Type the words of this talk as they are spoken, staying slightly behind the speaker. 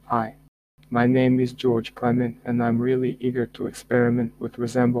Hi, my name is George Clement and I'm really eager to experiment with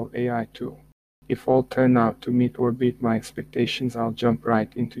Resemble AI tool. If all turn out to meet or beat my expectations, I'll jump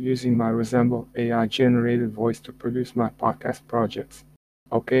right into using my Resemble AI generated voice to produce my podcast projects.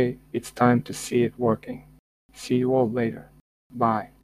 Okay, it's time to see it working. See you all later. Bye.